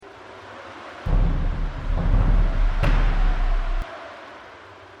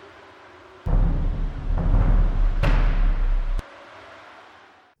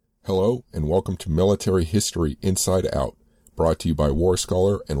Hello, and welcome to Military History Inside Out, brought to you by War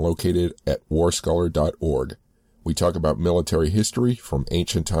Scholar and located at warscholar.org. We talk about military history from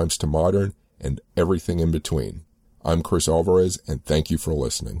ancient times to modern and everything in between. I'm Chris Alvarez, and thank you for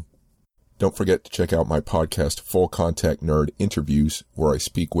listening. Don't forget to check out my podcast, Full Contact Nerd Interviews, where I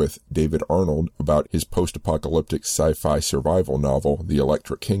speak with David Arnold about his post-apocalyptic sci-fi survival novel, The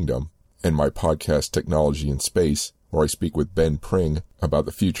Electric Kingdom, and my podcast, Technology in Space, where I speak with Ben Pring about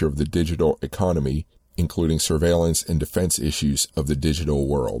the future of the digital economy, including surveillance and defense issues of the digital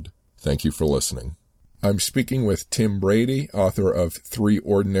world. Thank you for listening. I'm speaking with Tim Brady, author of Three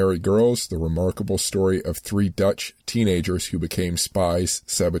Ordinary Girls, the remarkable story of three Dutch teenagers who became spies,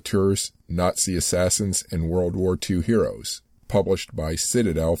 saboteurs, Nazi assassins, and World War II heroes. Published by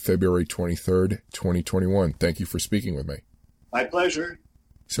Citadel, February 23rd, 2021. Thank you for speaking with me. My pleasure.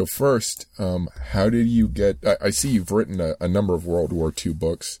 So first, how did you get, I see you've written a number of World War II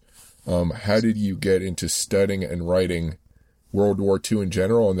books. How did you get into studying and writing World War II in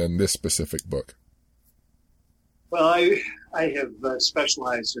general and then this specific book? Well, I have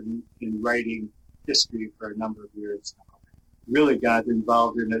specialized in writing history for a number of years now. Really got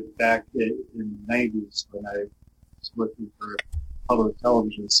involved in it back in the 90s when I was working for a public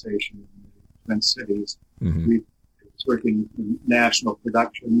television station in the Twin Cities. Mm-hmm. I was working in national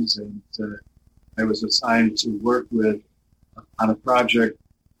productions, and I was assigned to work on a project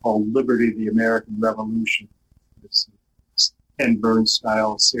called Liberty, the American Revolution. It's a Ken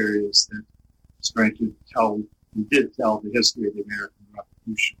Burns-style series that is going to tell the history of the American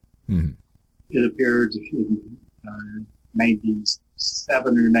Revolution. Mm-hmm. It appeared in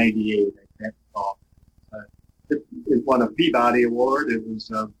 97 or 98, I can't recall. It won a Peabody Award. It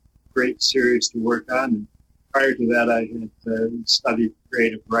was a great series to work on. And prior to that, I had studied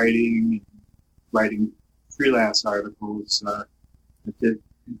creative writing, writing freelance articles.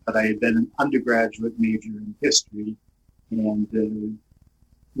 But I had been an undergraduate major in history, and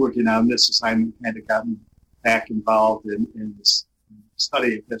working on this assignment kind of got me back involved in the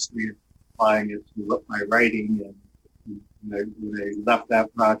study of history and applying it to my writing. And when I left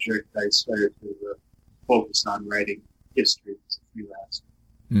that project, I started to focus on writing history as a freelancer.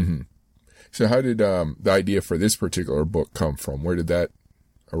 Mm-hmm. So how did the idea for this particular book come from? Where did that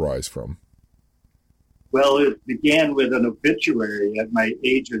arise from? Well, it began with an obituary. My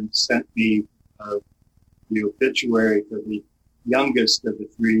agent sent me the obituary for the youngest of the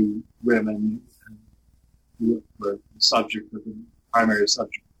three women who were the primary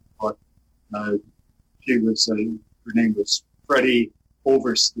subject of the book. Her name was Freddie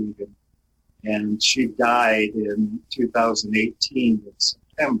Oversteven, and she died in 2018 in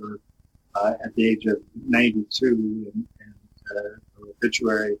September at the age of 92, and her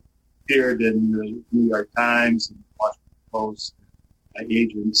obituary appeared in the New York Times and the Washington Post. My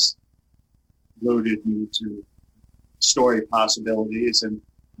agents loaded me to story possibilities, and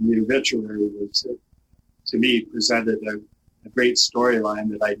the obituary was, to me, presented a great storyline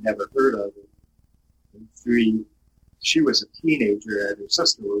that I'd never heard of. She was a teenager, and her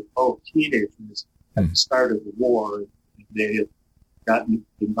sister were both teenagers at the start of the war. They had gotten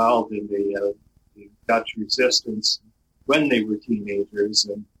involved in the Dutch resistance when they were teenagers,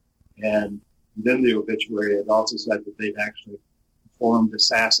 and then the obituary had also said that they'd actually performed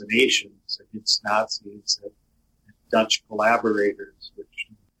assassinations against Nazis and Dutch collaborators, which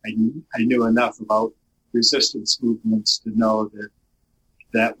I knew enough about resistance movements to know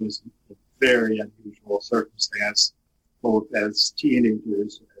that was a very unusual circumstance, both as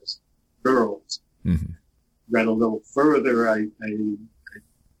teenagers as girls. Mm-hmm. Read a little further, I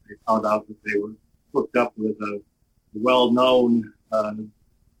found out that they were hooked up with a well-known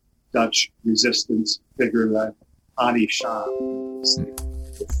Dutch resistance figure, Annie Scham,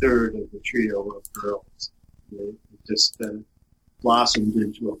 the third of the trio of girls. It just blossomed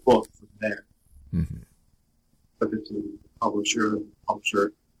into a book from there. Mm-hmm. Took it to the publisher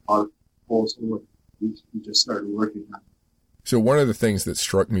Art Holzler. We just started working on it. So one of the things that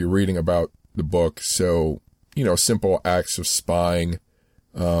struck me reading about the book, simple acts of spying,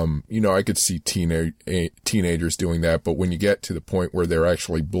 I could see teenagers doing that, but when you get to the point where they're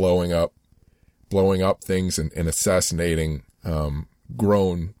actually blowing up things and assassinating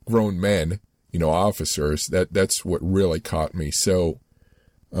grown men, officers, that's what really caught me. So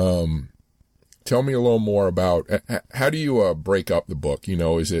tell me a little more about how do you break up the book?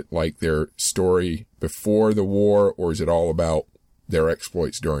 Is it like their story before the war, or is it all about their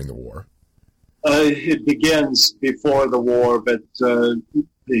exploits during the war? It begins before the war, but the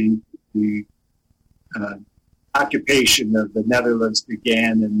occupation of the Netherlands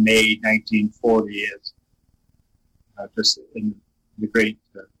began in May 1940, just in the great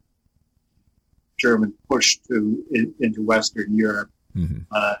German push into Western Europe. Mm-hmm.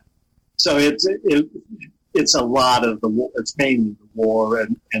 So it's a lot of the war. It's mainly the war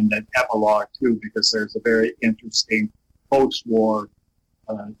and an epilogue too, because there's a very interesting post-war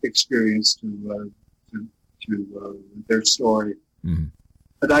experience to their story. Mm-hmm.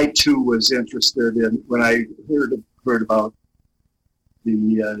 But I too was interested in, when I heard about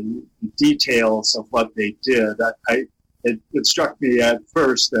the details of what they did. It struck me at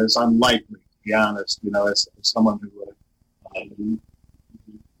first as unlikely, to be honest. As someone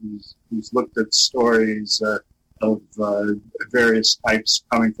who's looked at stories of various types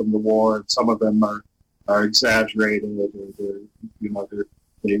coming from the war, and some of them are exaggerated, or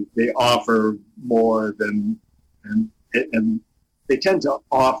they offer more than and they tend to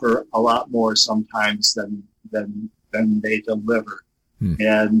offer a lot more sometimes than they deliver.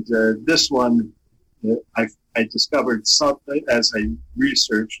 And this one, I discovered something as I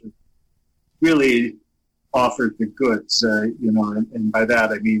researched, really offered the goods, and by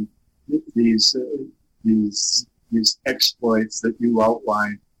that I mean these exploits that you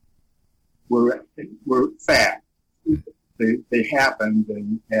outlined were fact. They happened,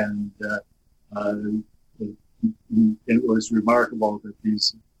 and it was remarkable that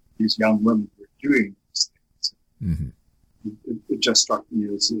these young women were doing these things. Mm-hmm. It just struck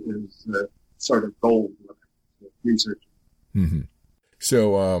me as sort of gold research. Mm-hmm.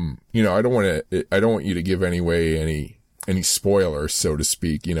 So, I don't want you to give any spoilers, so to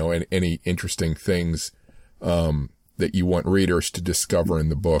speak, and any interesting things, that you want readers to discover in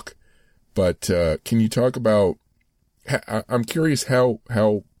the book. But, can you talk about, I'm curious how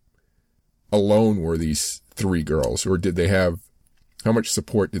alone were these three girls, or how much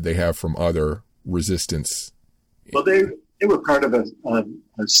support did they have from other resistance? Well, they were part of a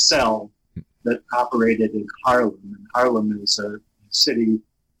cell that operated in Haarlem. And Haarlem is a city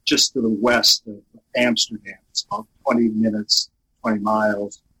just to the west of Amsterdam. It's about 20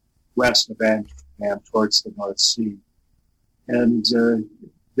 miles west of Amsterdam towards the North Sea. And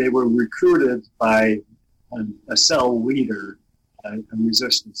they were recruited by a cell leader, a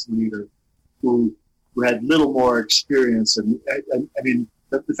resistance leader, who had little more experience. And I mean,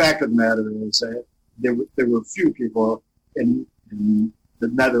 the fact of the matter is there were few people in the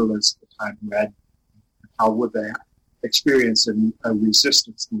Netherlands at the time who had experience in a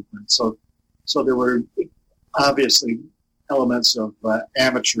resistance movement. So there were obviously elements of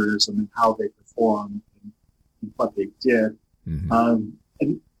amateurism in how they performed and what they did. Mm-hmm.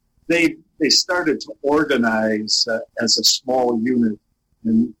 And they started to organize as a small unit,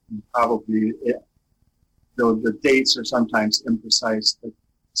 and probably, though the dates are sometimes imprecise, but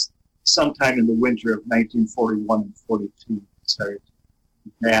sometime in the winter of 1941 and 42, they started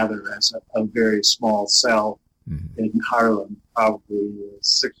to gather as a very small cell. Mm-hmm. In Haarlem, probably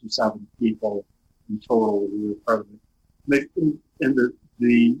 6 or 7 people in total who were part of it. And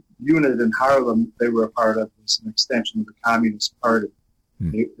the unit in Haarlem they were a part of was an extension of the Communist Party.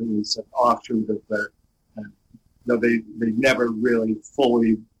 Mm-hmm. It was an offshoot of though they never really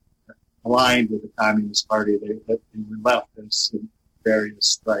fully aligned with the Communist Party. They were leftists in various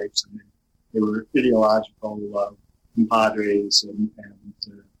stripes, and they were ideological compadres, and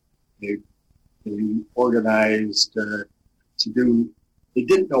they organized to do. They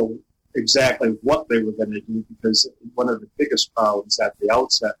didn't know exactly what they were going to do, because one of the biggest problems at the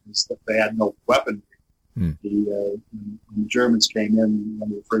outset was that they had no weaponry. When the Germans came in,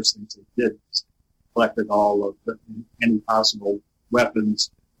 one of the first things they did was collected all of any possible weapons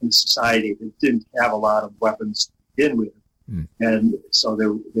in society. They didn't have a lot of weapons to begin with, and so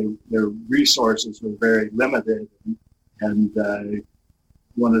their resources were very limited. And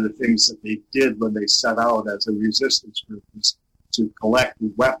one of the things that they did when they set out as a resistance group was to collect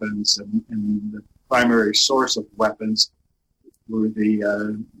weapons, and the primary source of weapons were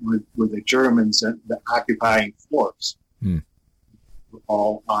the Germans and the occupying force,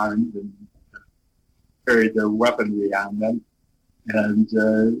 all armed and carried their weaponry on them. And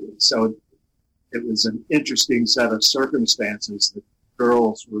so it was an interesting set of circumstances that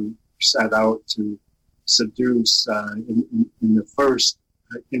girls were set out to seduce in the first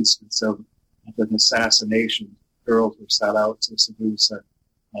instance of an assassination. Girls were set out to seduce a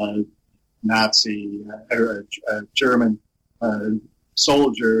Nazi or a German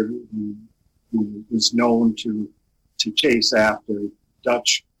soldier who was known to chase after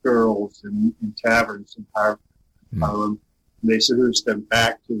Dutch girls in taverns in Haarlem. They seduced them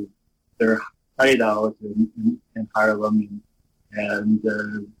back to their hideout in Haarlem, and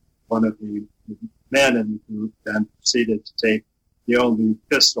one of the men in the group then proceeded to take the only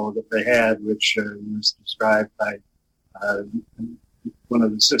pistol that they had, which was described by one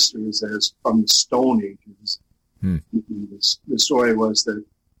of the sisters as from the Stone Ages. The story was that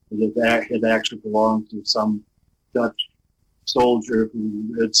it had actually belonged to some Dutch soldier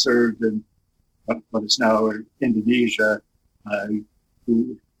who had served in what is now Indonesia,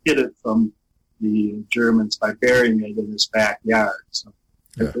 who hid it from the Germans by burying it in his backyard. So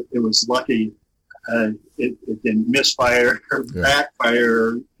it was lucky it didn't misfire or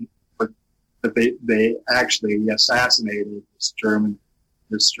backfire, but they actually assassinated this German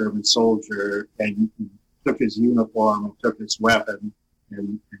soldier and took his uniform and took his weapon,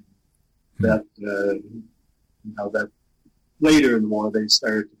 and that that later in the war they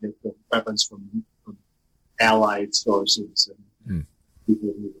started to get the weapons from Allied sources and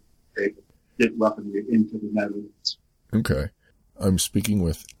people who were able to get weaponry into the Netherlands. Okay. I'm speaking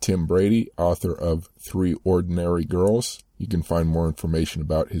with Tim Brady, author of 3 Ordinary Girls. You can find more information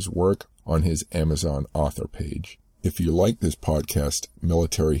about his work on his Amazon author page. If you like this podcast,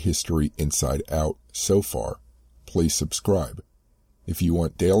 Military History Inside Out, so far, please subscribe. If you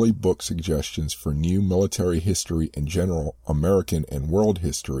want daily book suggestions for new military history and general American and world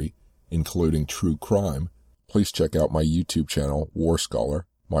history, including true crime, please check out my YouTube channel, War Scholar,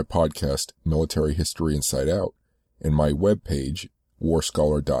 my podcast, Military History Inside Out, and my webpage,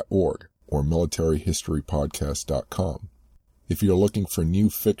 warscholar.org or militaryhistorypodcast.com. If you're looking for new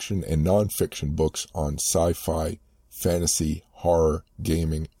fiction and nonfiction books on sci-fi, fantasy, horror,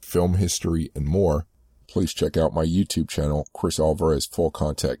 gaming, film history, and more, please check out my YouTube channel, Chris Alvarez Full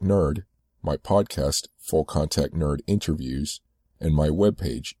Contact Nerd, my podcast, Full Contact Nerd Interviews, and my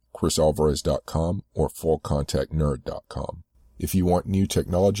webpage, chrisalvarez.com or fullcontactnerd.com. If you want new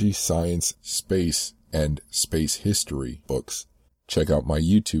technology, science, space, and space history books, check out my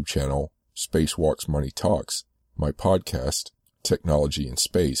YouTube channel, Spacewalks Money Talks, my podcast, Technology in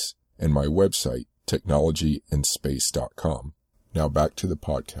Space, and my website, technologyandspace.com. Now back to the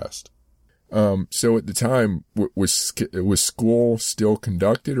podcast. So at the time, was school still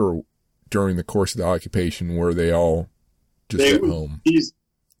conducted, or during the course of the occupation were they all just at home?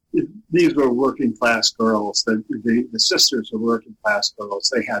 These were working class girls. The sisters were working class girls.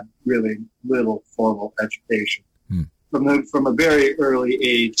 They had really little formal education. From a very early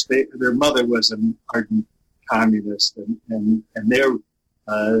age. Their mother was an ardent communist, and their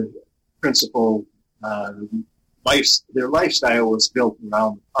principal their lifestyle was built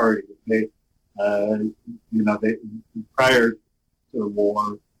around the party. They prior to the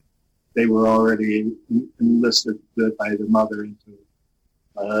war, they were already enlisted by the mother into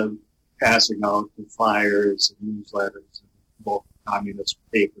passing out the flyers and newsletters and both communist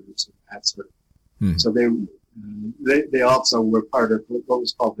papers and that sort of thing. So they also were part of what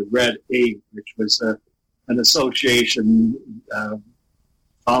was called the Red Aid, which was an association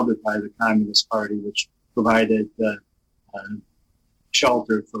founded by the Communist Party, which provided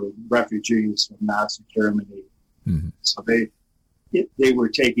shelter for refugees from Nazi Germany. So they were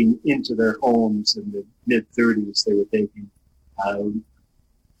taking into their homes in the mid-30s. They were taking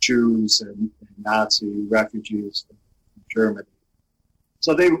Jews and Nazi refugees from Germany.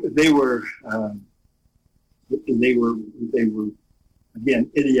 So they were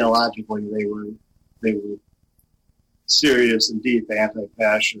again ideologically they were serious and deep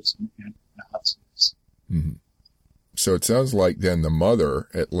anti-fascists and anti-Nazis. So it sounds like then the mother,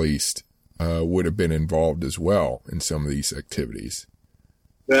 at least, would have been involved as well in some of these activities.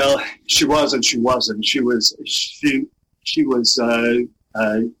 Well, she wasn't. She was. The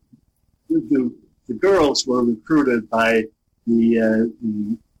girls were recruited by the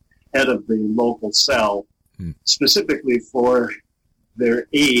head of the local cell, specifically for their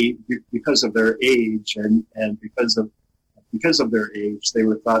age, because of their age, and because of their age, they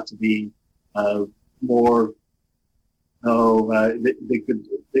were thought to be more.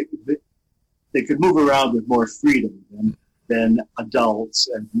 They could move around with more freedom than adults,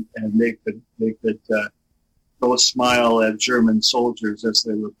 and they could go smile at German soldiers as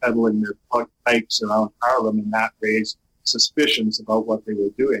they were peddling their pikes around Harlem and not raise suspicions about what they were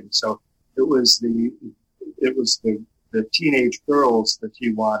doing. So it was the teenage girls that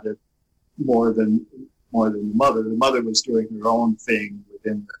he wanted more than the mother. The mother was doing her own thing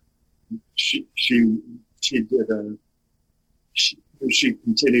within she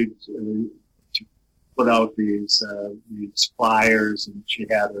continued to put out these flyers, and she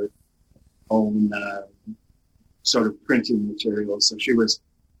had her own sort of printing materials. So she was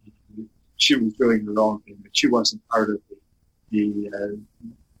doing her own thing, but she wasn't part of the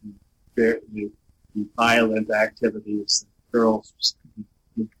violent activities that girls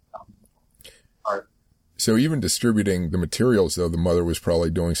are. So even distributing the materials, though, the mother was probably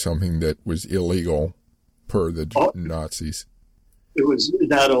doing something that was illegal per the Nazis. it was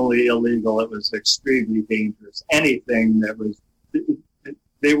not only illegal, it was extremely dangerous. Anything that was,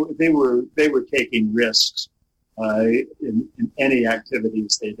 they were taking risks in any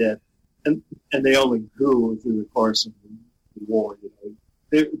activities they did, and they only grew through the course of the war.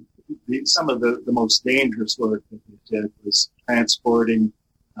 Some of the most dangerous work that they did was transporting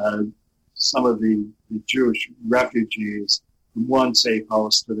some of the Jewish refugees from one safe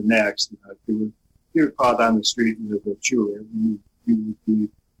house to the next. If you were caught on the street with a Jew, you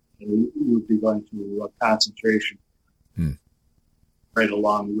would be going to a concentration right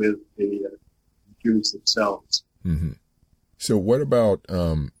along with the Jews themselves. Mm-hmm. So what about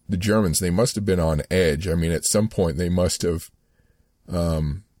the Germans? They must have been on edge. I mean, at some point they must have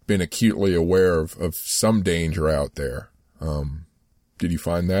been acutely aware of some danger out there. Did you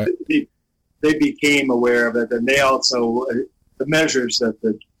find that? They became aware of it, and they also, the measures that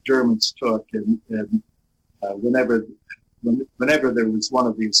the Germans took, and whenever there was one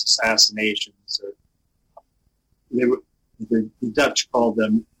of these assassinations, the Dutch called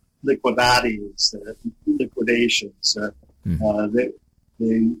them liquidaties, liquidations.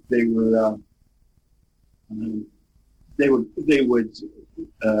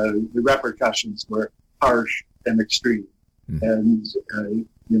 The repercussions were harsh and extreme, and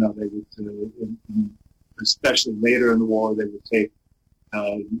they would, especially later in the war, they would take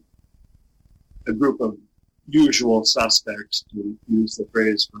a group of usual suspects, to use the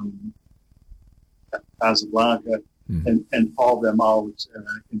phrase from Casablanca, and haul them out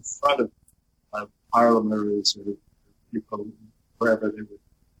in front of parliamenters or people, wherever they would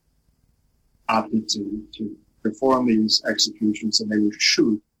opted to perform these executions, and they would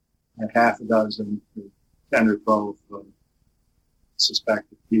shoot a half a dozen, 10 or 12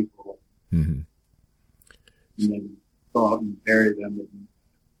 suspected people, and then go out and bury them in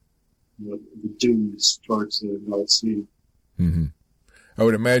the dunes towards the North Sea. Mm-hmm. I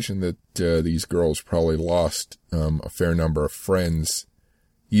would imagine that these girls probably lost a fair number of friends,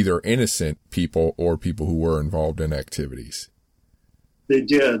 either innocent people or people who were involved in activities. They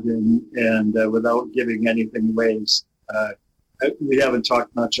did, and without giving anything away, we haven't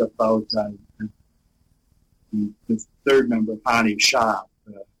talked much about the third member, Hani Shah.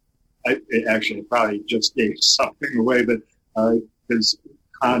 I actually probably just gave something away, but because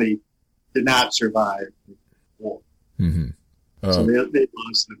Hani did not survive the war. Mm-hmm. So they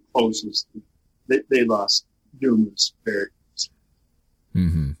lost the closest. They lost numerous characters.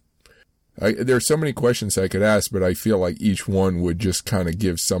 Mm-hmm. There's so many questions I could ask, but I feel like each one would just kind of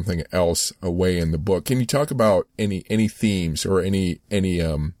give something else away in the book. Can you talk about any themes or any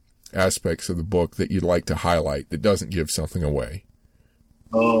aspects of the book that you'd like to highlight that doesn't give something away?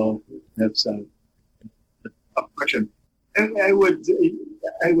 Oh, that's a tough question. And I would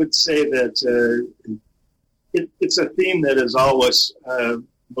say that it's a theme that has always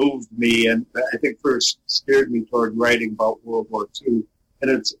moved me, and I think first steered me toward writing about World War II.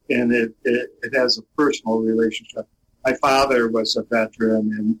 And it has a personal relationship. My father was a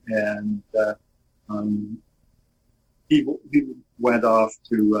veteran, and he went off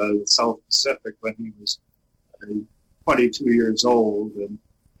to the South Pacific when he was 22 years old,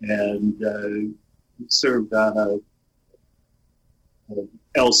 and served on a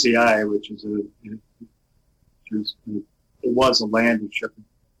LCI, which was a landing ship. It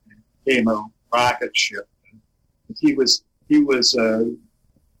became a rocket ship. But he was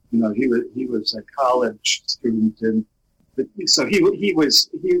a college student, and so he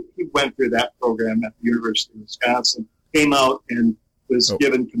went through that program at the University of Wisconsin. Came out and was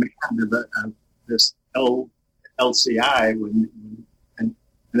given command of this LCI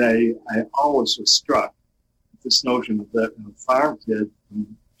and I always was struck with this notion of a farm kid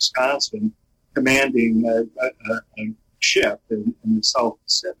from Wisconsin commanding a ship in the South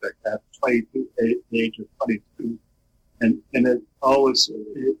Pacific at the age of 22. And it always,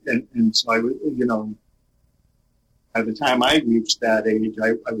 and so I was, by the time I reached that age,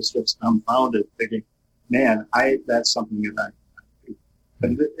 I was just dumbfounded, thinking, man, that's something that I can do.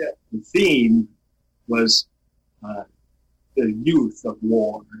 And the theme was the youth of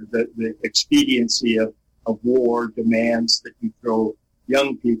war, the expediency of war demands that you throw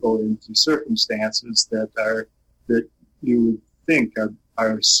young people into circumstances that you would think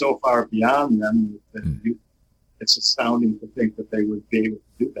are so far beyond them that it's astounding to think that they would be able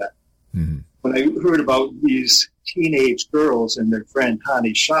to do that. Mm-hmm. When I heard about these teenage girls and their friend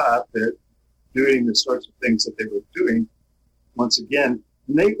Hani Shah, that doing the sorts of things that they were doing, once again,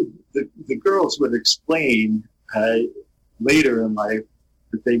 the girls would explain later in life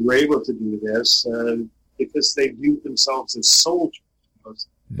that they were able to do this because they viewed themselves as soldiers.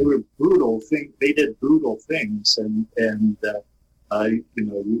 They were brutal things. They did brutal things, and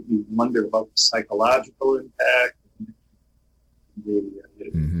You wonder about the psychological impact,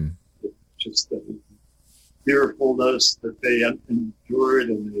 just the fearfulness that they endured,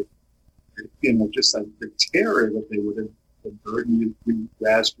 and just the terror that they would have endured. And you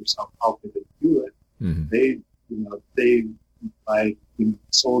ask yourself, how could they do it? A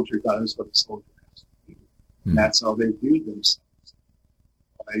soldier does what a soldier has to do. And that's how they viewed themselves.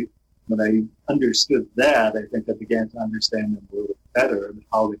 When I understood that, I think I began to understand them a little better and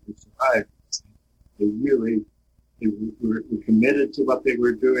how they could survive. They were committed to what they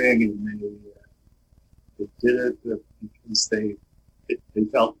were doing, and they did it because they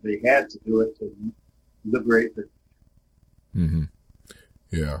felt they had to do it to liberate their. Mm-hmm.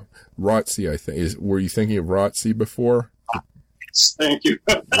 Yeah, ROTC. I think were you thinking of ROTC before? Yes, thank you.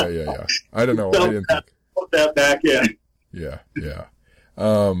 Yeah. I don't know. I didn't put that back in. Yeah.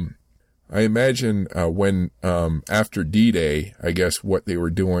 I imagine when after D-Day, I guess what they were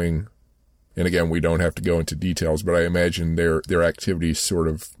doing, and again, we don't have to go into details, but I imagine their activities sort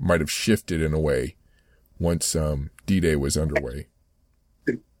of might have shifted in a way once D-Day was underway.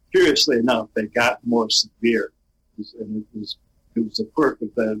 Curiously enough, they got more severe, and it was a quirk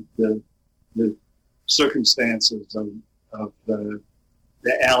of the circumstances of the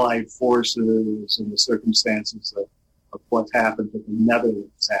Allied forces and the circumstances of what happened to the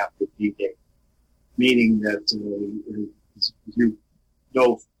Netherlands after D-Day, meaning that, as you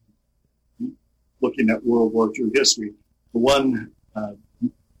know, looking at World War II history, the one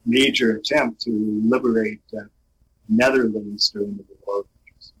major attempt to liberate the Netherlands during the war,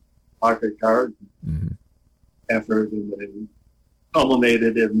 which was Market Garden effort, and it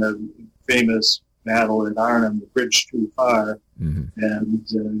culminated in the famous battle at Arnhem, the bridge too far,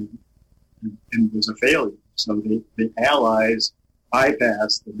 and was a failure. So the Allies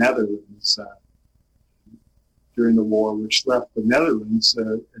bypassed the Netherlands during the war, which left the Netherlands,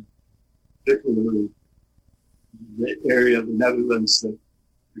 particularly the area of the Netherlands that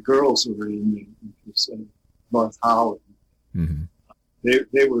the girls were in, which was North Holland.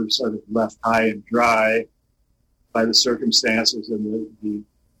 They were sort of left high and dry by the circumstances, and the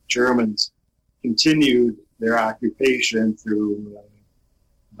Germans continued their occupation through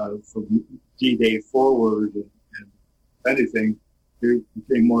from D-Day forward, and if anything, it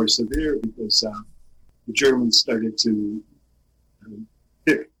became more severe because the Germans started to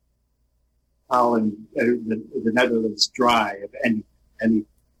pick Holland, the Netherlands, dry of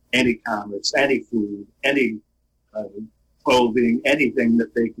any commerce, any food, any clothing, anything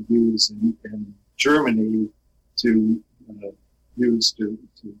that they could use in Germany to use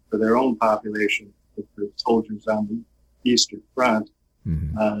for their own population, for the soldiers on the Eastern Front.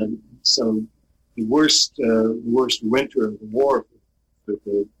 So the worst winter of the war for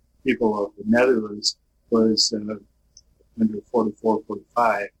the people of the Netherlands was under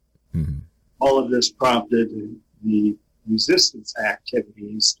 44-45. All of this prompted the resistance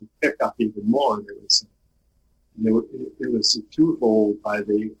activities to pick up even more. There was a twofold by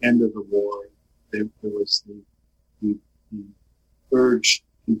the end of the war. There was the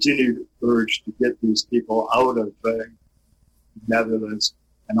continued urge to get these people out of the Netherlands,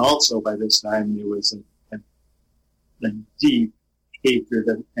 and also by this time there was a deep hatred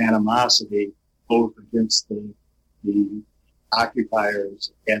and animosity both against the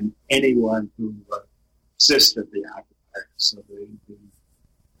occupiers and anyone who assisted the occupiers. So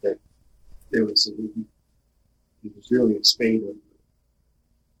there was really a spate of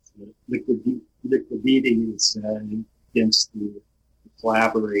liquidities against the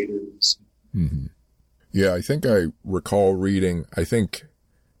collaborators. Yeah, I think I recall reading, I think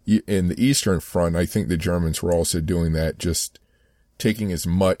in the Eastern Front, I think the Germans were also doing that, just taking as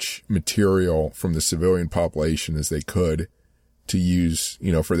much material from the civilian population as they could to use,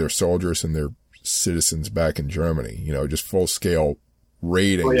 for their soldiers and their citizens back in Germany, just full scale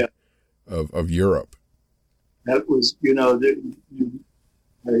raiding of Europe. That was, you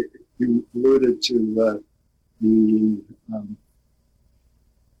alluded to the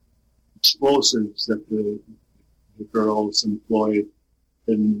explosives that the girls employed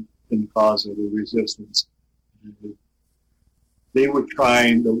in the cause of the resistance. They were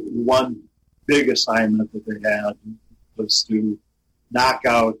trying, the one big assignment that they had was to knock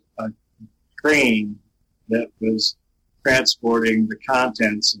out a train that was transporting the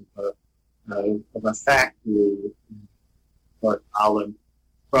contents of a factory in North Holland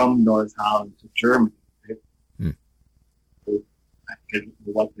from North Holland to Germany. I can't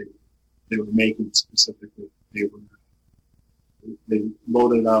remember what they were making specifically. They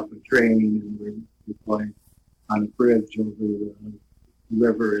loaded up a train and were going on a bridge over the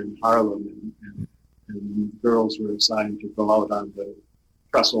river in Haarlem, and and girls were assigned to go out on the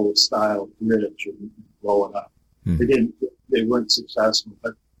trestle-style bridge and blow it up. Mm-hmm. They weren't successful,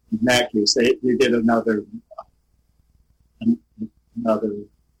 but in that case, they did another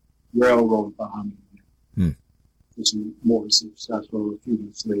railroad bombing. It was more successful a few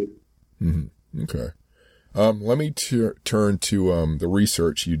months later. Mm-hmm. Okay. Let me turn to the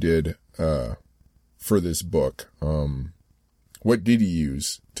research you did for this book. What did you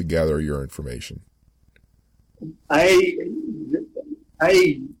use to gather your information? I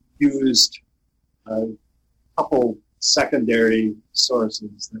used a couple secondary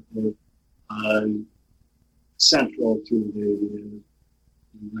sources that were central to the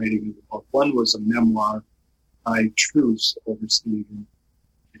writing of the book. One was a memoir by Truce over Stephen,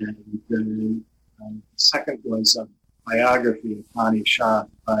 and the second was a biography of Connie Schott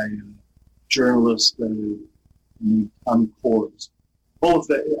by a journalist named Tom Kors. Both,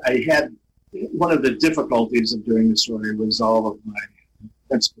 I had, one of the difficulties of doing the story was all of my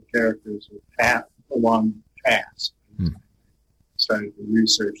principal characters were along the past. I started to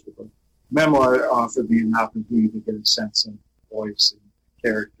research the book. Memoir offered me an opportunity to get a sense of the voice and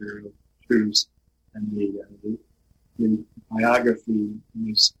character of Truce, and the biography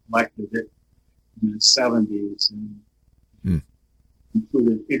was collected in the 70s and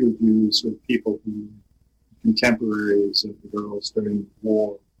included interviews with people who were contemporaries of the girls during the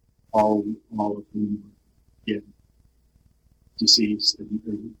war, all of whom were deceased.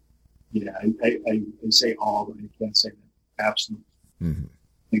 I say all, but I can't say that absolutely. Mm-hmm.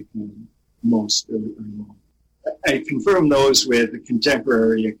 I think most are wrong. I confirmed those with the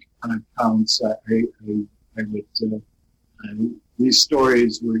contemporary accounts. These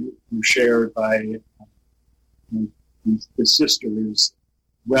stories were shared by the sisters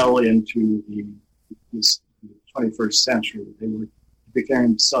well into the 21st century. They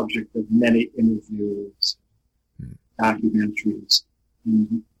became the subject of many interviews, documentaries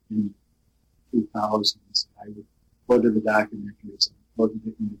in 2000s. I would go to the documentaries and go to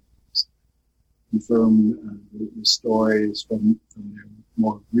the interviews, confirm the stories from their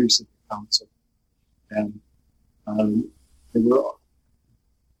more recent accounts of them. And the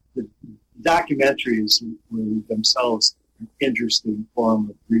documentaries were themselves an interesting form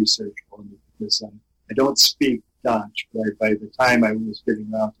of research for me because I don't speak Dutch, but by the time I was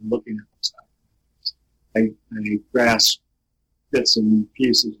getting around to looking at those documentaries, I grasped bits and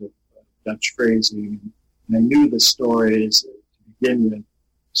pieces of Dutch phrasing, and I knew the stories to begin with.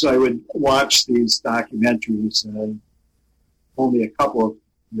 So I would watch these documentaries, only a couple of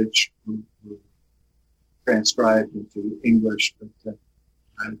which were transcribed into English, but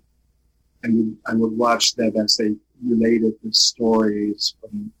I would watch them as they related the stories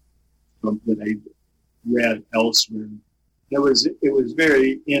from that I read elsewhere. It was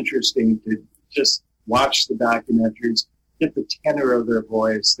very interesting to just watch the documentaries, get the tenor of their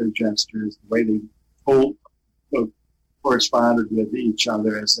voice, their gestures, the way they corresponded with each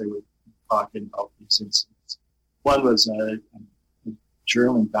other as they were talking about these incidents. One was a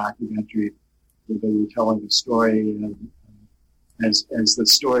German documentary where they were telling a story as the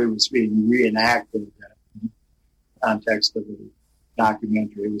story was being reenacted in the context of the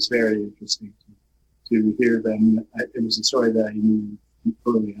documentary. It was very interesting to hear them. It was a story that I knew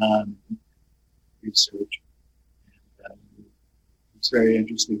early on in research. And it was very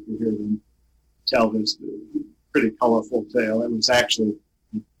interesting to hear them tell this pretty colorful tale. It was actually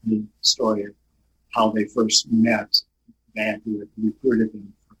the story of how they first met the man who had recruited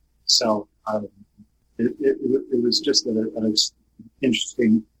them for South Island. It was just an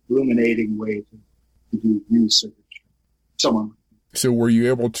interesting, illuminating way to do research. So were you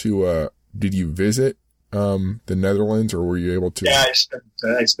able to, did you visit the Netherlands, or were you able to? Yeah,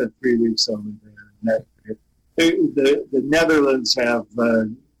 I spent 3 weeks over there. The Netherlands have,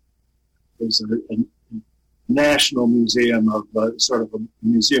 there's a national museum of sort of a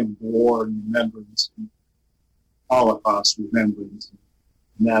museum of war and remembrance, and Holocaust remembrance.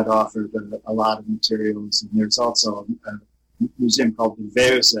 And that offered a lot of materials. And there's also a museum called the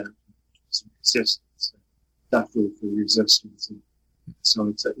Verzet, which is resistance, definitely for resistance. And so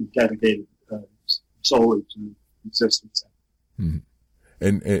it's dedicated solely to resistance. Mm-hmm.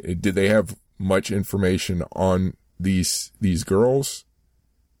 And did they have much information on these girls?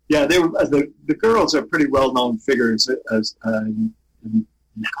 Yeah, the girls are pretty well-known figures. As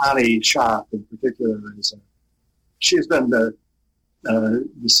Connie Schott, in particular, she's been the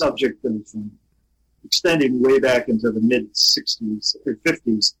subject of extending way back into the mid-60s or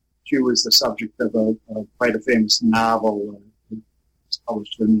 50s. She was the subject of quite a famous novel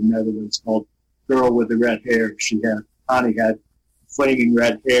published in the Netherlands called Girl with the Red Hair. Connie had flaming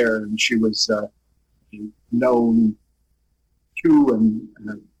red hair, and she was known to and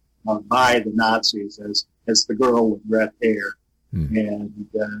by the Nazis as the girl with red hair. And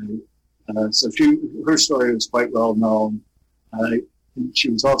so her story was quite well known. She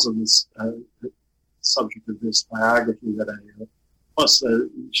was also the subject of this biography that I plus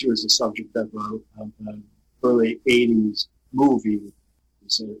she was the subject of an early 80s movie. It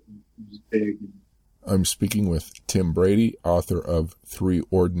was big. I'm speaking with Tim Brady, author of 3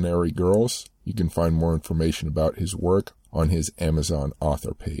 Ordinary Girls. You can find more information about his work on his Amazon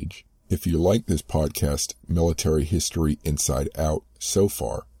author page. If you like this podcast, Military History Inside Out, so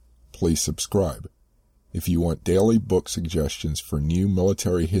far, please subscribe. If you want daily book suggestions for new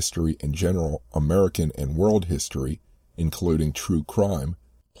military history and general American and world history, including true crime,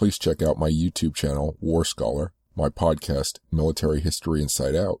 please check out my YouTube channel, War Scholar, my podcast, Military History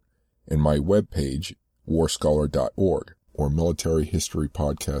Inside Out, and my webpage, warscholar.org or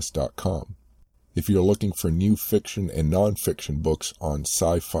militaryhistorypodcast.com. If you're looking for new fiction and nonfiction books on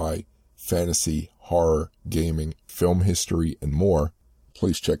sci-fi, fantasy, horror, gaming, film history, and more,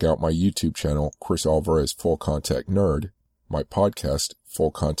 please check out my YouTube channel, Chris Alvarez Full Contact Nerd, my podcast,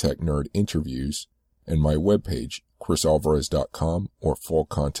 Full Contact Nerd Interviews, and my webpage, chrisalvarez.com or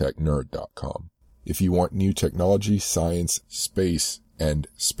fullcontactnerd.com. If you want new technology, science, space, and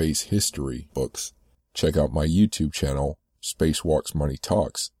space history books, check out my YouTube channel, Spacewalks Money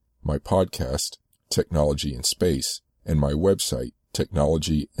Talks, my podcast, Technology in Space, and my website,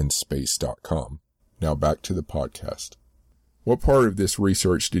 technologyandspace.com. Now back to the podcast. What part of this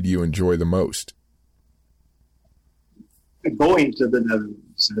research did you enjoy the most? Going to the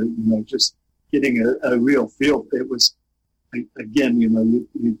Netherlands, just getting a real feel. It was, again, you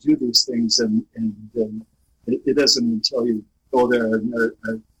do these things and it isn't until you go there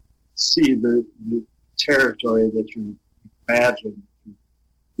and see the territory that you imagine, you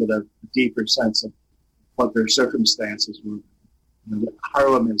get a deeper sense of what their circumstances were.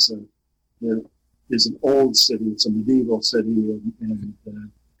 Haarlem is an old city. It's a medieval city, and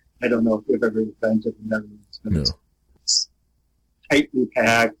I don't know if you've ever been to the Netherlands, but no. It's tightly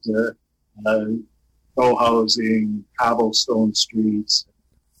packed, co-housing, cobblestone streets,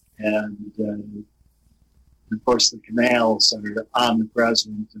 and of course the canals are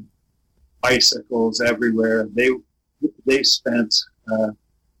omnipresent, and bicycles everywhere. They spent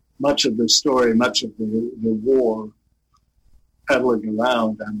much of the story, much of the war, pedaling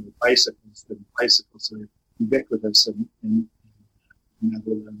around on their bicycles. The bicycles are ubiquitous in the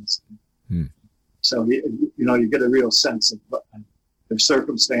Netherlands. So you get a real sense of their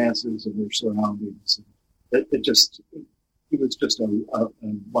circumstances and their surroundings. It was just a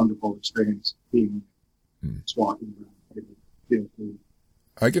wonderful experience being just walking around.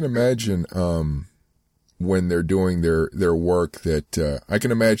 I can imagine when they're doing their work that I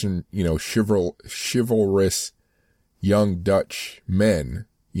can imagine chivalrous young Dutch men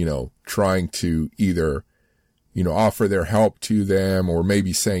trying to either offer their help to them or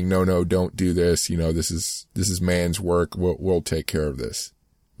maybe saying no, don't do this, this is man's work, we'll take care of this.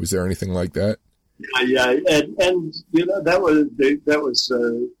 Was there anything like that? Yeah, and that was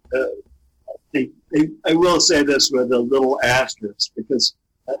I will say this with a little asterisk, because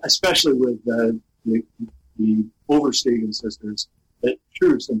especially with the Oversteegen sisters,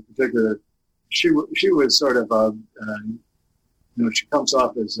 Truus in particular, she was sort of she comes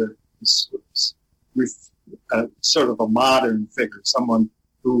off as a sort of a modern figure, someone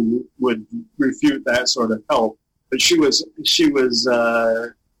who would refute that sort of help. But she was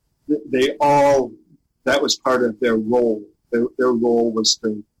that was part of their role. Their role was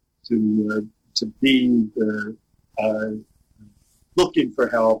to be the looking for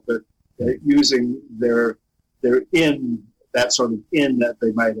help, but using their in, that sort of in that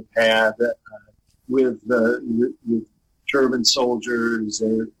they might have had with German soldiers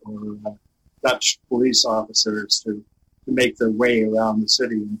or Dutch police officers to make their way around the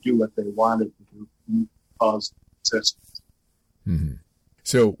city and do what they wanted to do and cause resistance. Mm-hmm.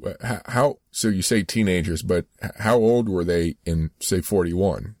 So so you say teenagers, but how old were they in, say,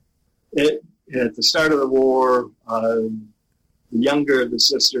 41? At the start of the war, the younger of the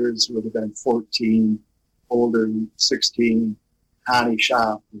sisters would have been 14, older 16. Connie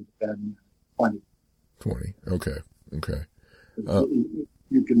Schaaf would have been 20. 20. Okay.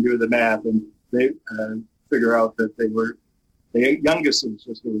 You can do the math, and they figure out that the youngest of the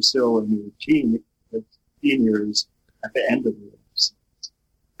sisters were still in their teen years at the end of the war.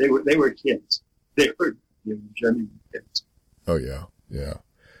 They were kids. They were genuine kids. Oh yeah.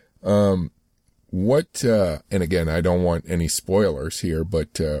 What and again, I don't want any spoilers here,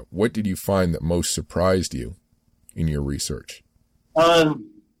 but what did you find that most surprised you in your research? Well,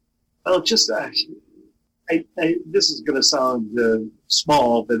 just this is going to sound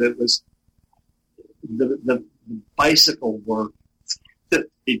small, but it was the bicycle work that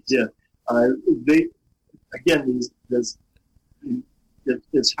they did.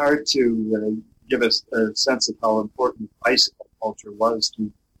 It's hard to give us a sense of how important bicycle culture was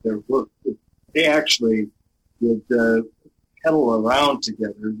to their work. They actually would pedal around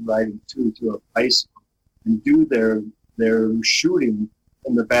together, riding two to a bicycle, and do their shooting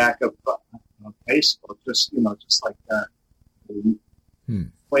in the back of a bicycle, just like that.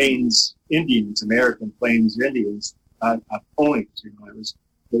 Plains Indians, American Plains Indians on ponies. It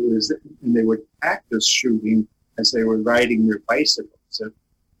was, and they would practice shooting as they were riding their bicycles.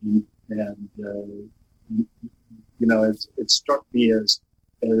 It struck me as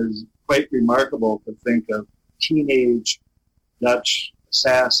quite remarkable to think of teenage Dutch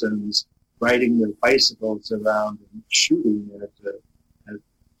assassins riding their bicycles around and shooting at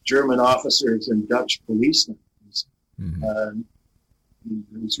German officers and Dutch policemen.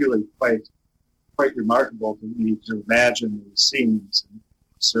 It was really quite remarkable to me to imagine these scenes and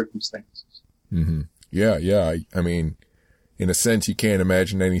circumstances. Mm-hmm. Yeah. I mean, in a sense, you can't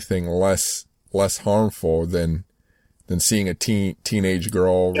imagine anything less harmful than seeing a teenage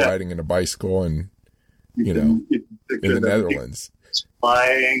girl riding in a bicycle and in the Netherlands,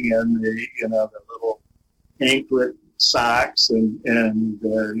 flying and the little anklet socks and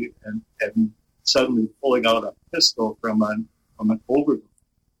suddenly pulling out a pistol from an overcoat,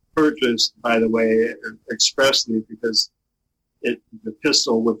 purchased, by the way, expressly because the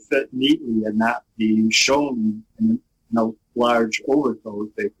pistol would fit neatly and not be shown in a large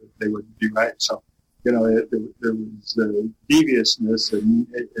overcoat. They would be right. So, there was deviousness in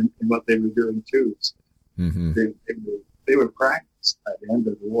what they were doing too. So they were practiced by the end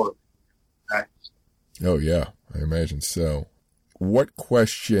of the war. Oh yeah, I imagine so. What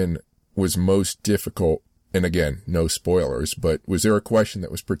question was most difficult? And again, no spoilers, but was there a question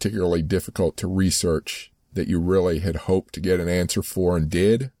that was particularly difficult to research that you really had hoped to get an answer for and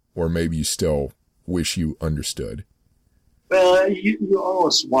did, or maybe you still wish you understood? Well, you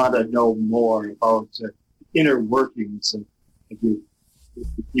always want to know more about the inner workings of the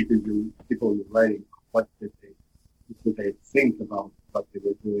people you're writing. What did they think about what they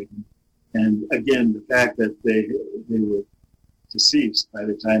were doing? And again, the fact that they were deceased by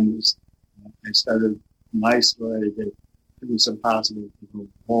the time I started my story, that it was impossible to go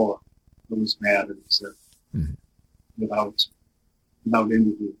more those matters without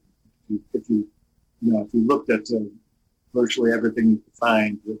interview. If you looked at virtually everything you could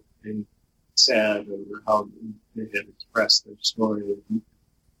find that they said or how they had expressed their story, you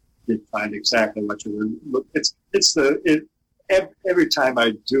did find exactly what you were. Every time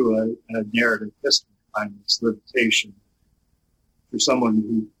I do a narrative history, I find this limitation for someone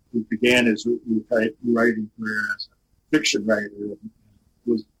who began his writing career as a fiction writer,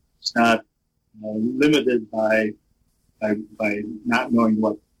 was not limited by not knowing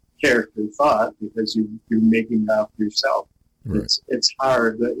what character thought, because you're making it up yourself. Right. It's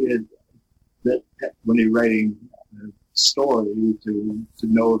hard that when you're writing a story to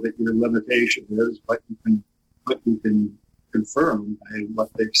know that your limitation is what you can confirm by what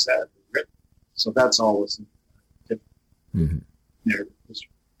they've said or written. So that's always a different narrative history.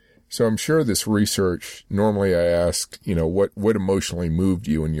 So I'm sure this research, normally I ask, what emotionally moved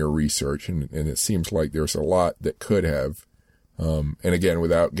you in your research? And it seems like there's a lot that could have. And again,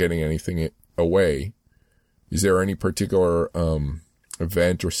 without getting anything away, is there any particular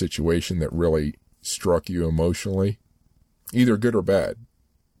event or situation that really struck you emotionally, either good or bad?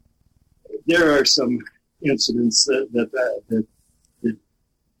 There are some incidents that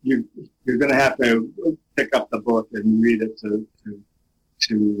you're going to have to pick up the book and read it to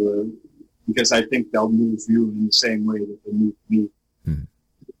because I think they'll move you in the same way that they move me.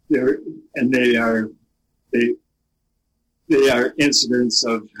 They are incidents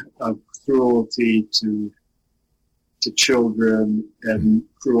of cruelty to children and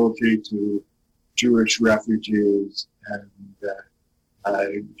cruelty to Jewish refugees and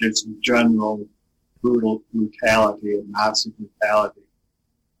just general brutality and Nazi brutality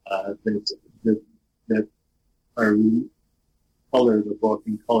that are colored the book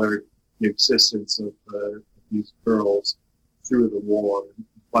and colored the existence of these girls through the war and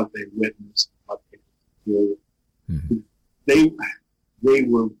what they witnessed, what they did. They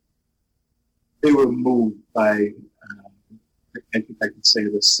were moved by. I think I could say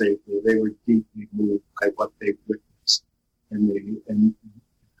this safely. They were deeply moved by what they witnessed, and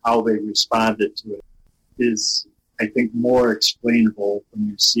how they responded to it is, I think, more explainable when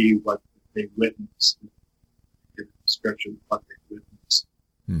you see what they witnessed. Give a description of what they witnessed.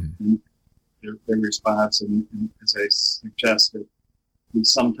 their response, and as I suggested, the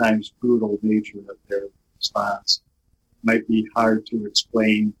sometimes brutal nature of their response might be hard to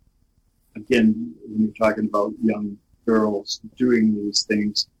explain. Again, when you're talking about young girls doing these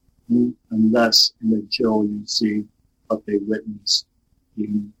things, unless and until you see what they witnessed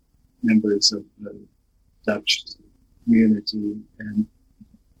in members of the Dutch community and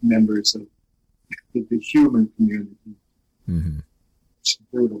members of the human community. Mm-hmm. It's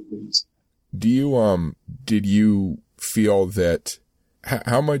brutal things. Did you feel that,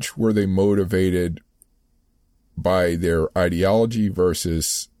 how much were they motivated by their ideology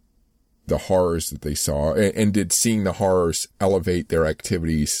versus the horrors that they saw? And did seeing the horrors elevate their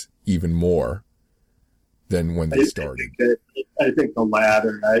activities even more than when they started? I think the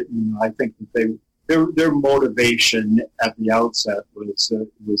latter. I think that their motivation at the outset was at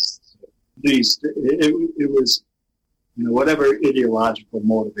least it was, whatever ideological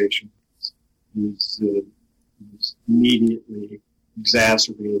motivation was immediately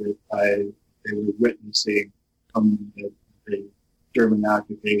exacerbated by they were witnessing from the German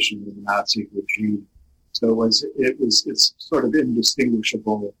occupation and the Nazi regime. So it's sort of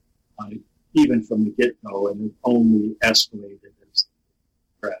indistinguishable even from the get-go, and it only escalated as the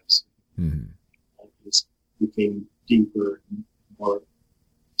press. Mm-hmm. It became deeper and more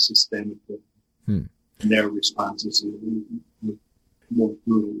systemic. And their responses were more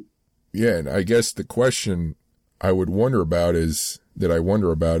brutal. Yeah, and I guess the question I wonder about is,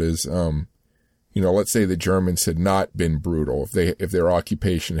 let's say the Germans had not been brutal, if their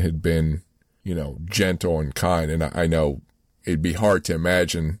occupation had been, gentle and kind, and I know it'd be hard to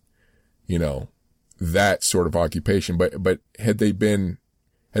imagine, that sort of occupation, but had the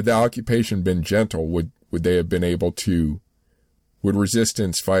occupation been gentle, would they have been able to, would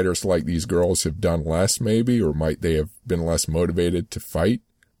resistance fighters like these girls have done less maybe, or might they have been less motivated to fight?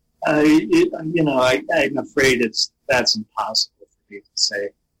 I'm afraid that's impossible for me to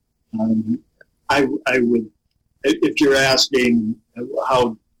say. I would, if you're asking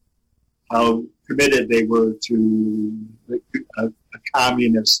how committed they were to a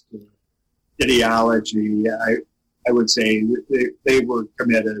communist ideology, I would say they were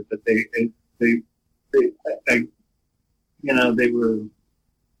committed, but they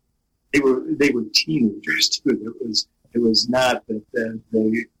were teenagers too. It was not that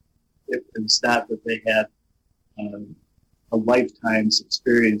they had a lifetime's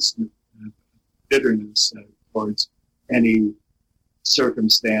experience of bitterness towards any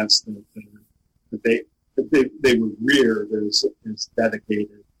circumstance that they were reared as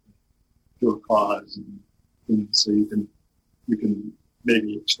dedicated to a cause, and so you can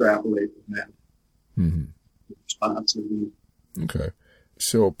maybe extrapolate from that. Mm-hmm. Response. Okay,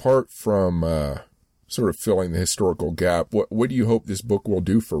 so apart from sort of filling the historical gap, what do you hope this book will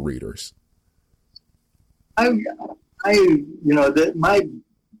do for readers? My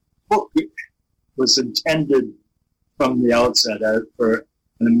book was intended from the outset for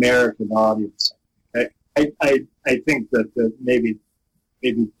an American audience. I think that maybe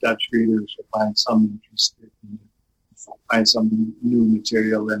Dutch readers will find some interest in it, find some new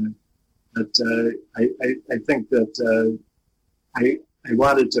material in it. But I think that I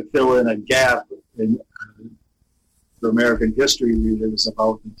wanted to fill in a gap for American history readers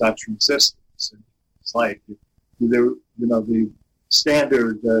about the Dutch resistance. It's like the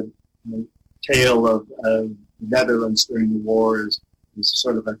standard tale of the Netherlands during the war is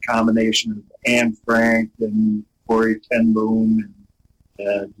sort of a combination of Anne Frank and Corrie ten Boom,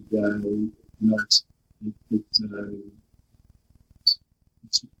 and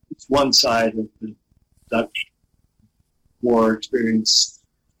it's one side of the Dutch war experience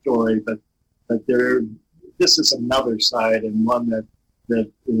story, but this is another side, and one that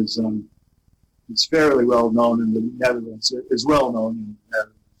is it's fairly well known in the Netherlands. It is well known in the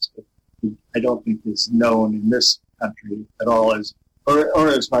Netherlands, but I don't think is known in this country at all, or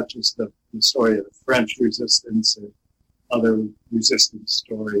as much as the story of the French resistance and other resistance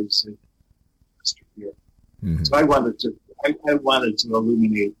stories in Western Europe. Mm-hmm. So I wanted to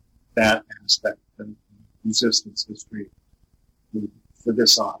illuminate that aspect of resistance history for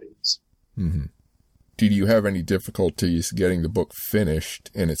this audience. Mm-hmm. Did you have any difficulties getting the book finished?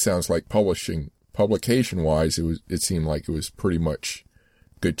 And it sounds like publication-wise, it seemed like it was pretty much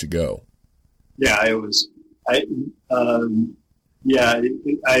good to go. Yeah, it was. I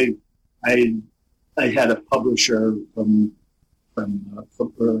had a publisher from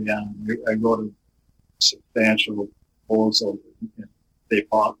early on. I wrote a substantial proposal, and they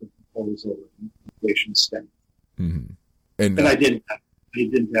bought the proposal and publication stamp. Mm-hmm. And I didn't have.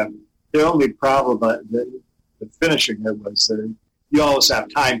 The only problem the finishing it was that you always have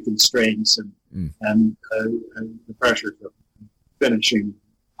time constraints and the pressure of finishing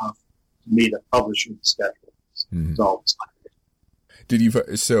off to meet a publishing schedule. It's always Did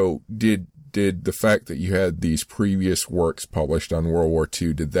the fact that you had these previous works published on World War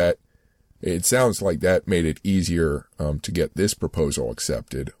II, it sounds like that made it easier to get this proposal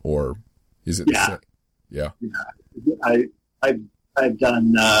accepted, or is it? Yeah. Yeah. I've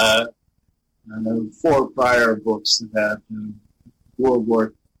done 4 prior books that had World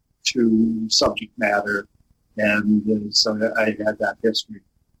War II subject matter, and so I had that history.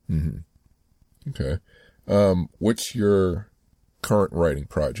 Mm-hmm. Okay. What's your current writing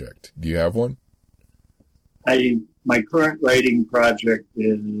project? Do you have one? My current writing project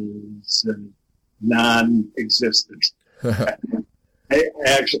is non-existent.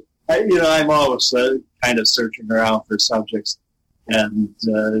 I'm always kind of searching around for subjects, and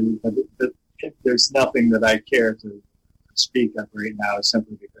but there's nothing that I care to speak of right now,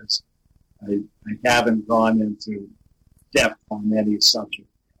 simply because I haven't gone into depth on any subject.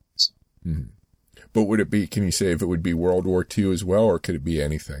 So. Mm-hmm. But would it be, can you say if it would be World War II as well, or could it be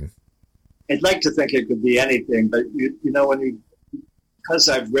anything? I'd like to think it could be anything, but because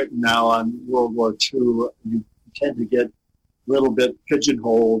I've written now on World War II, you tend to get a little bit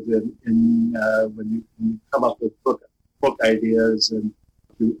pigeonholed in when you come up with book ideas. And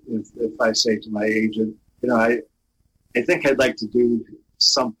if I say to my agent, I think I'd like to do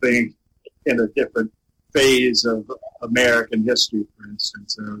something in a different phase of American history, for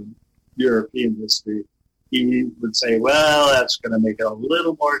instance, or European history, he would say, well, that's going to make it a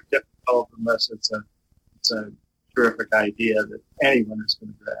little more difficult unless it's a terrific idea that anyone is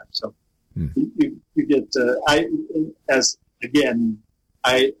going to grab. So you get, as a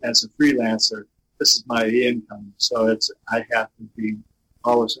freelancer, this is my income. So I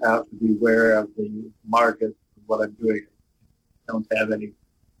always have to be aware of the market of what I'm doing. I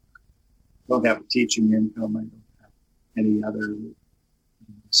don't have a teaching income. I don't have any other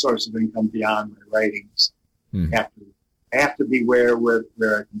source of income beyond my writings. I have to be where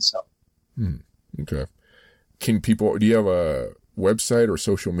I can sell. Okay. Do you have a website or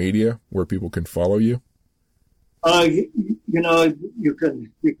social media where people can follow you? You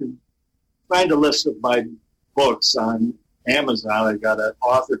can find a list of my books on Amazon. I got an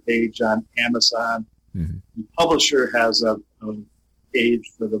author page on Amazon. Mm-hmm. The publisher has a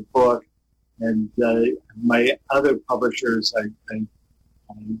page for the book, and my other publishers,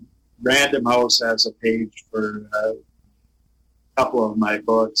 Random House has a page for a couple of my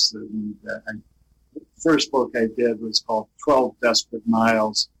books. And the first book I did was called 12 Desperate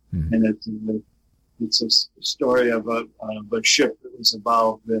Miles, and it's a story of a ship that was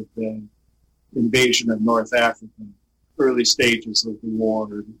involved with the invasion of North Africa, early stages of the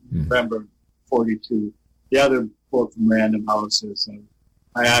war, November 42. The other book from Random House is a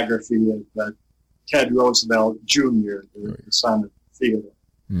biography of Ted Roosevelt Jr., the son of Theodore.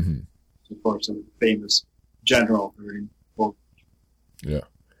 Mm-hmm. Of course, a famous general during World War II.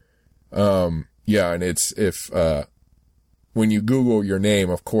 Yeah, and when you Google your name,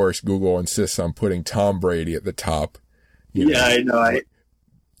 of course, Google insists on putting Tom Brady at the top. I know.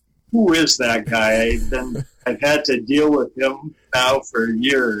 Who is that guy? I've had to deal with him now for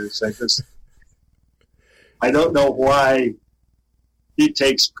years. I don't know why he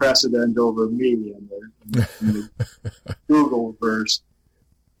takes precedent over me in the Google verse.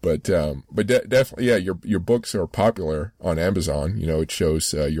 But definitely, yeah, your books are popular on Amazon. It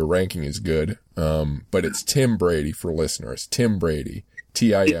shows your ranking is good. But it's Tim Brady for listeners. Tim Brady,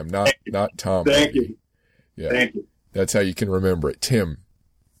 Tim, not Tom. Thank Brady. you. Yeah, thank you. That's how you can remember it. Tim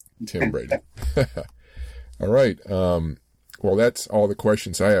Brady. All right. Well, that's all the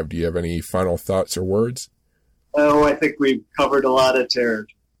questions I have. Do you have any final thoughts or words? Oh, I think we've covered a lot of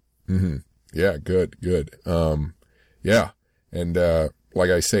territory. Mm-hmm. Yeah. Good. Yeah. And, like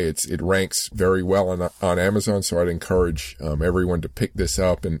I say, it ranks very well on Amazon, so I'd encourage everyone to pick this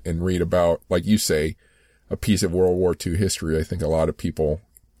up and read about, like you say, a piece of World War II history. I think a lot of people,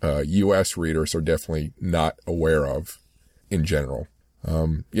 U.S. readers, are definitely not aware of in general.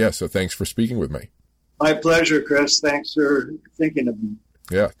 So thanks for speaking with me. My pleasure, Chris. Thanks for thinking of me.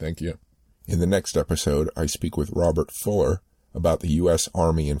 Yeah, thank you. In the next episode, I speak with Robert Fuller about the U.S.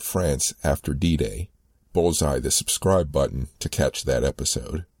 Army in France after D-Day. Bullseye the subscribe button to catch that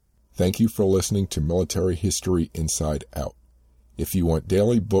episode. Thank you for listening to Military History Inside Out. If you want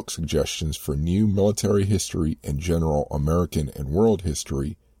daily book suggestions for new military history and general American and world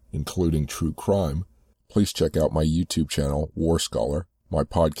history, including true crime, please check out my YouTube channel, War Scholar, my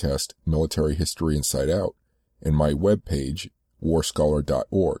podcast, Military History Inside Out, and my webpage,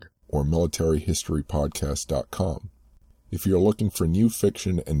 warscholar.org or militaryhistorypodcast.com. If you're looking for new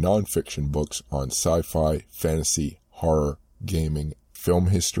fiction and nonfiction books on sci-fi, fantasy, horror, gaming, film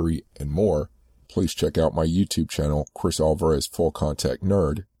history, and more, please check out my YouTube channel, Chris Alvarez Full Contact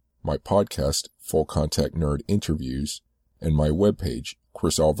Nerd, my podcast, Full Contact Nerd Interviews, and my webpage,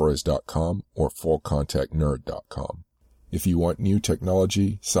 chrisalvarez.com or fullcontactnerd.com. If you want new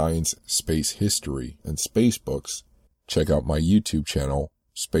technology, science, space history, and space books, check out my YouTube channel,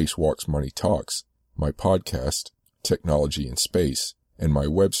 Spacewalks Money Talks, my podcast, Technology in Space, and my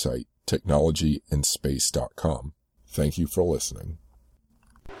website, technologyandspace.com. Thank you for listening.